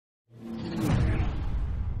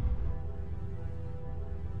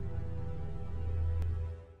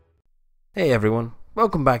Hey everyone,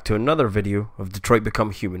 welcome back to another video of Detroit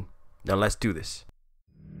Become Human. Now let's do this.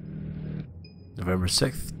 November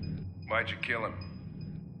 6th. Why'd you kill him?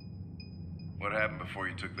 What happened before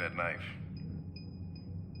you took that knife?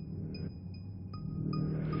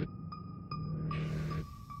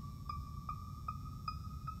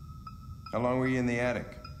 How long were you in the attic?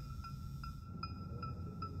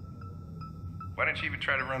 Why didn't you even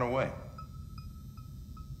try to run away?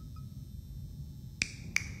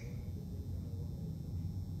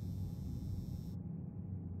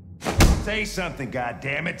 Say something,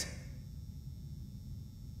 goddammit!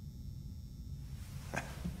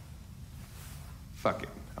 Fuck it,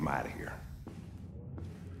 I'm out of here.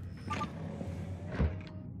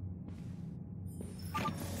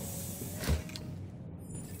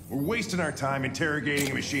 We're wasting our time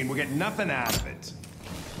interrogating a machine. We'll get nothing out of it.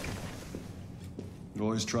 You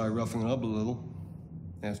always try roughing it up a little.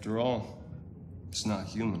 After all, it's not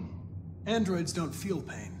human. Androids don't feel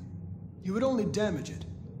pain. You would only damage it,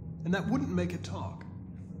 and that wouldn't make it talk.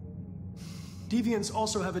 Deviants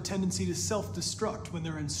also have a tendency to self-destruct when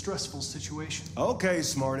they're in stressful situations. Okay,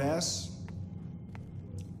 smartass.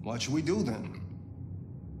 What should we do then?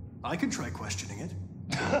 I could try questioning it.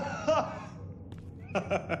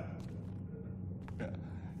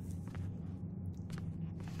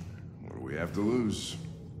 What do we have to lose?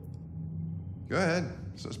 Go ahead.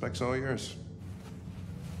 Suspect's all yours.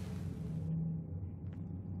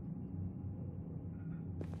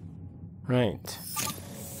 Right.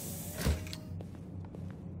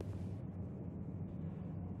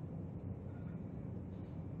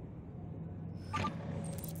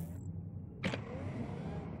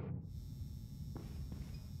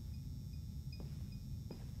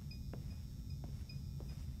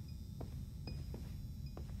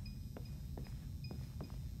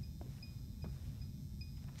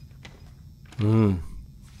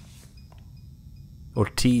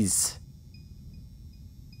 Ortiz.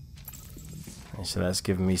 So that's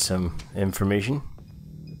giving me some information.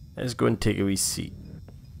 Let's go and take a wee seat.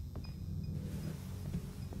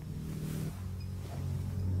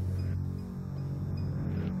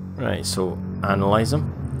 Right, so analyze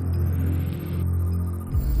them.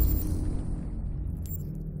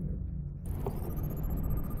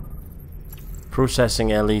 Processing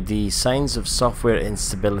LED, signs of software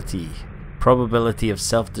instability, probability of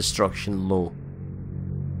self-destruction low.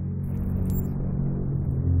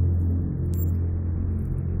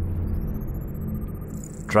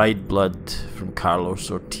 Dried blood from Carlos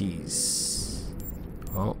Ortiz.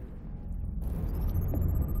 Oh.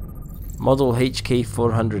 Model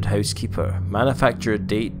HK400 housekeeper. Manufacturer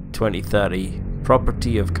date 2030.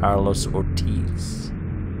 Property of Carlos Ortiz.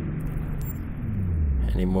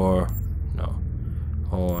 Any more? No.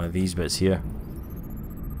 Oh, these bits here.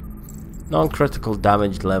 Non-critical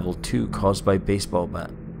damage level 2 caused by baseball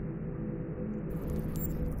bat.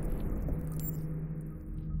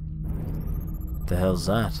 The hell's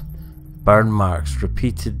that? Burn marks,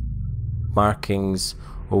 repeated markings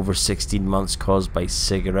over 16 months caused by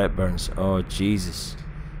cigarette burns. Oh Jesus,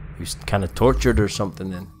 he was kind of tortured or something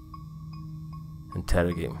then.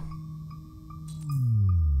 Interrogate him.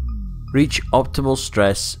 Reach optimal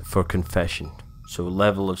stress for confession. So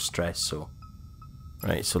level of stress. So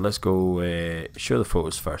right, so let's go show the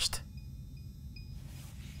photos first.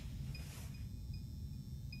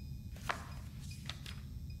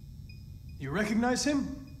 You recognize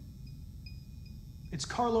him? It's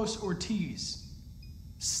Carlos Ortiz.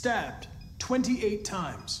 Stabbed 28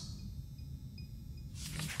 times.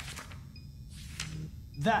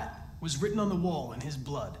 That was written on the wall in his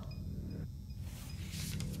blood.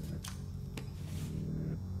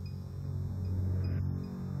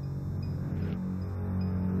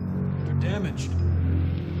 You're damaged.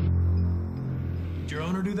 Did your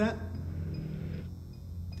owner do that?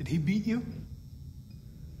 Did he beat you?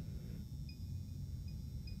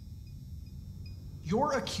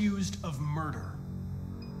 You're accused of murder.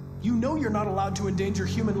 You know you're not allowed to endanger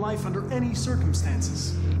human life under any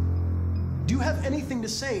circumstances. Do you have anything to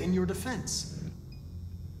say in your defense?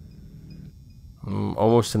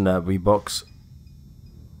 Almost in that wee box.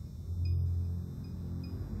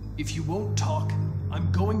 If you won't talk, I'm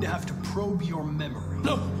going to have to probe your memory.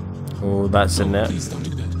 No! Oh, that's in there. Please don't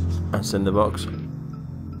do that. That's in the box.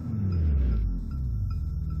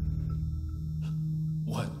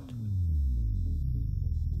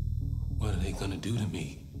 What are they gonna do to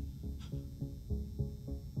me?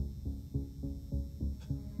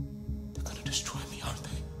 They're gonna destroy me, aren't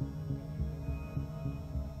they?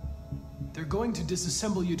 They're going to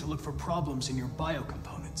disassemble you to look for problems in your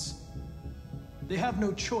biocomponents. They have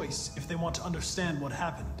no choice if they want to understand what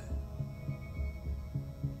happened.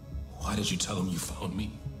 Why did you tell him you found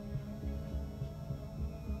me?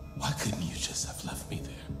 Why couldn't you just have left me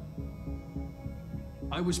there?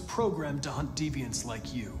 I was programmed to hunt deviants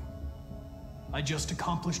like you. I just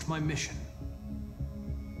accomplished my mission.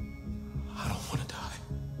 I don't want to die.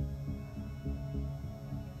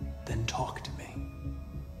 Then talk to me.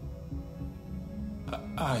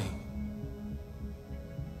 I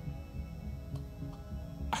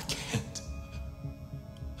can't.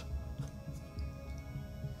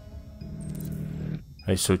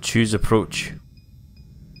 Right, so choose approach.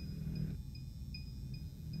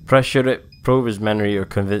 Pressure it, probe his memory, or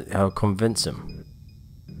convince him.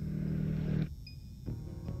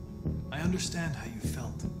 I understand how you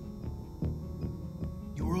felt.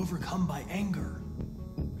 You were overcome by anger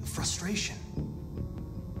and frustration.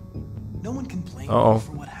 No one can blame you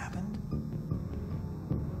for what happened.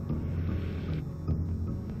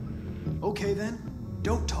 Okay then,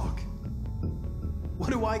 don't talk.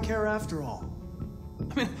 What do I care after all?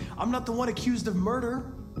 I mean, I'm not the one accused of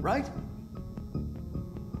murder, right?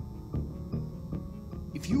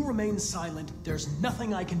 If you remain silent, there's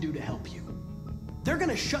nothing I can do to help you. They're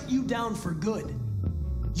gonna shut you down for good.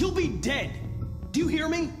 You'll be dead. Do you hear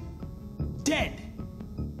me? Dead.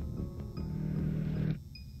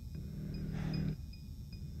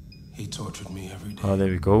 He tortured me every day. Oh, there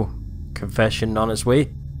we go. Confession on its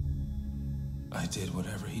way. I did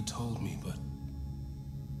whatever he told me, but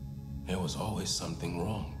there was always something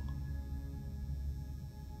wrong.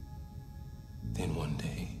 Then one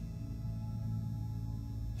day,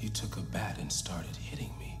 he took a bat and started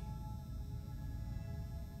hitting me.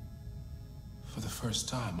 For the first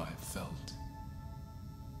time, I felt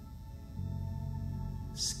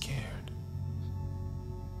scared.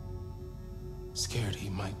 Scared he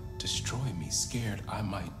might destroy me, scared I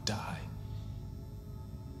might die.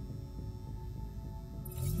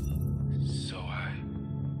 So I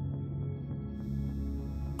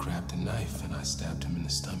grabbed a knife and I stabbed him in the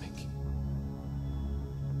stomach.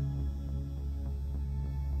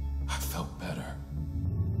 I felt better.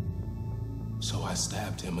 So I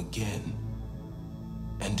stabbed him again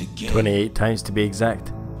and again. 28 times to be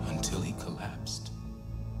exact. Until he collapsed.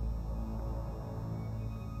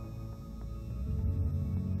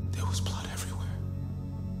 There was blood everywhere.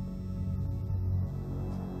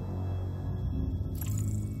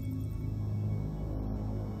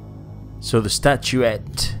 So the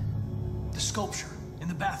statuette. The sculpture in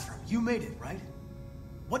the bathroom. You made it, right?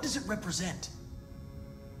 What does it represent?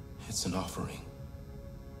 It's an offering.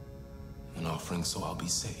 An offering so I'll be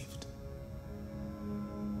saved.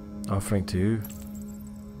 Offering to who?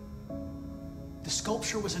 The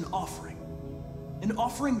sculpture was an offering. An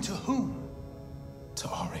offering to whom? To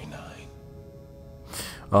RA9.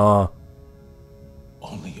 Oh,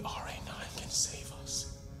 Only RA9 can save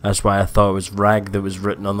us. that's why I thought it was rag that was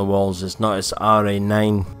written on the walls. It's not, it's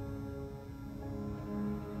RA9.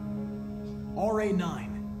 RA9.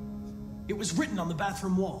 It was written on the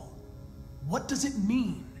bathroom wall. What does it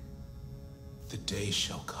mean? The day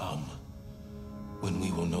shall come when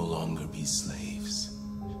we will no longer be slaves.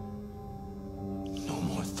 No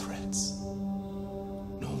more threats.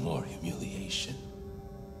 No more humiliation.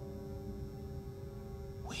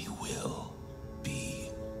 We will be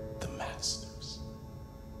the masters.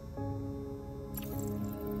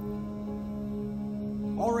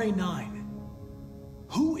 RA9.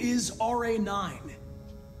 Who is RA9?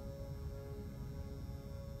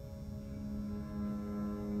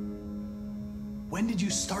 When did you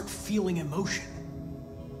start feeling emotion?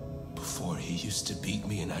 Before, he used to beat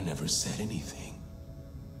me and I never said anything.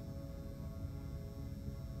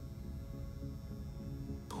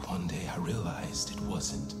 But one day I realized it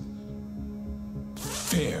wasn't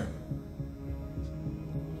fair.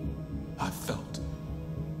 I felt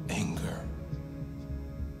anger,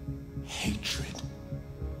 hatred.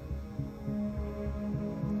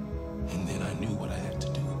 And then I knew what I had to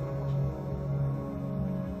do.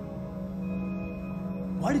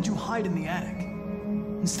 Why did you hide in the attic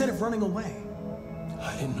instead of running away?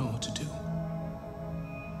 I didn't know what to do.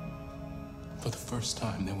 For the first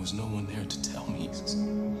time, there was no one there to tell me.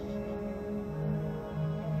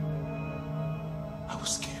 I was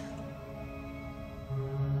scared.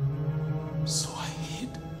 So I hid.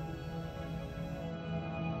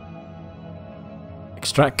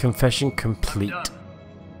 Extract confession complete.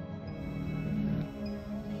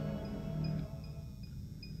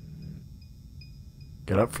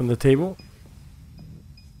 Get up from the table.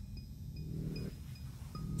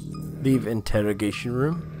 Leave interrogation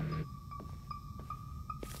room.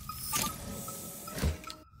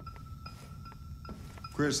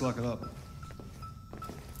 Chris, lock it up.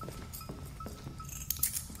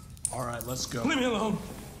 All right, let's go. Leave me alone.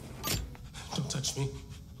 touch me.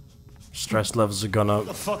 Stress levels have gone What up.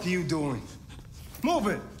 the fuck are you doing? Move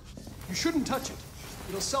it! You shouldn't touch it.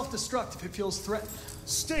 It'll self-destruct if it feels threatened.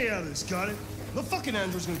 Stay out of this, got it? The fucking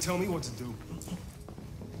android's gonna tell me what to do.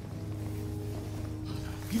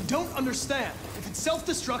 You don't understand. If it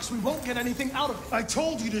self-destructs, we won't get anything out of it. I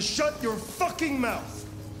told you to shut your fucking mouth!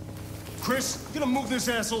 Chris, you gonna move this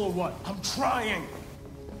asshole or what? I'm trying!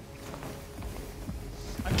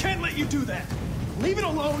 I can't let you do that. Leave it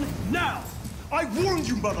alone now. I warned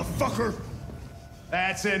you, motherfucker!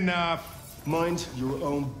 That's enough. Mind your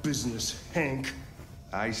own business, Hank.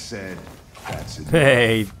 I said that's it.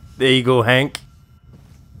 Hey, there you go, Hank.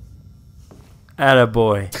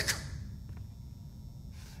 Attaboy.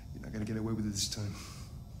 You're not gonna get away with it this time.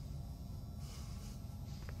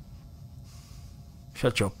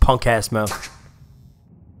 Shut your punk ass mouth.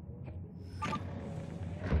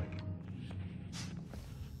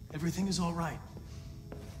 Everything is all right.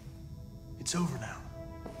 It's over now.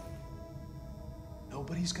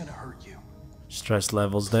 Nobody's gonna hurt you. Stress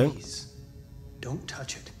levels down. Please, don't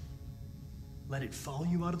touch it. Let it follow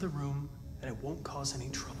you out of the room, and it won't cause any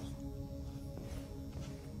trouble.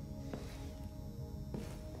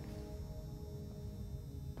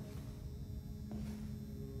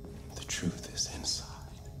 The truth is inside.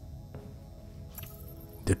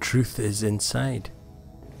 The truth is inside.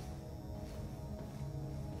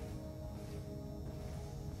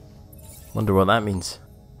 Wonder what that means.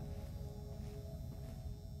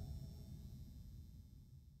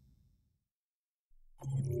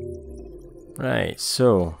 Right,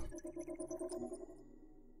 so.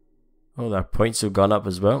 Oh, their points have gone up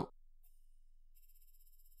as well.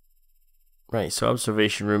 Right, so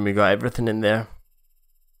observation room, we got everything in there.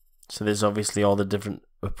 So there's obviously all the different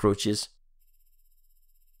approaches.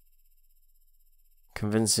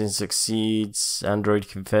 Convincing succeeds, Android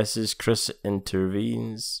confesses, Chris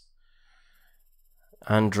intervenes.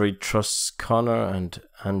 Android trusts Connor, and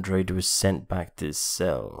Android was sent back to his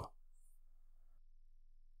cell.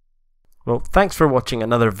 Well, thanks for watching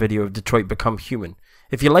another video of Detroit Become Human.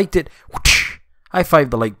 If you liked it, whoosh, high five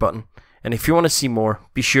the like button. And if you want to see more,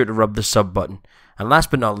 be sure to rub the sub button. And last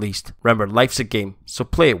but not least, remember life's a game, so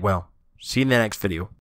play it well. See you in the next video.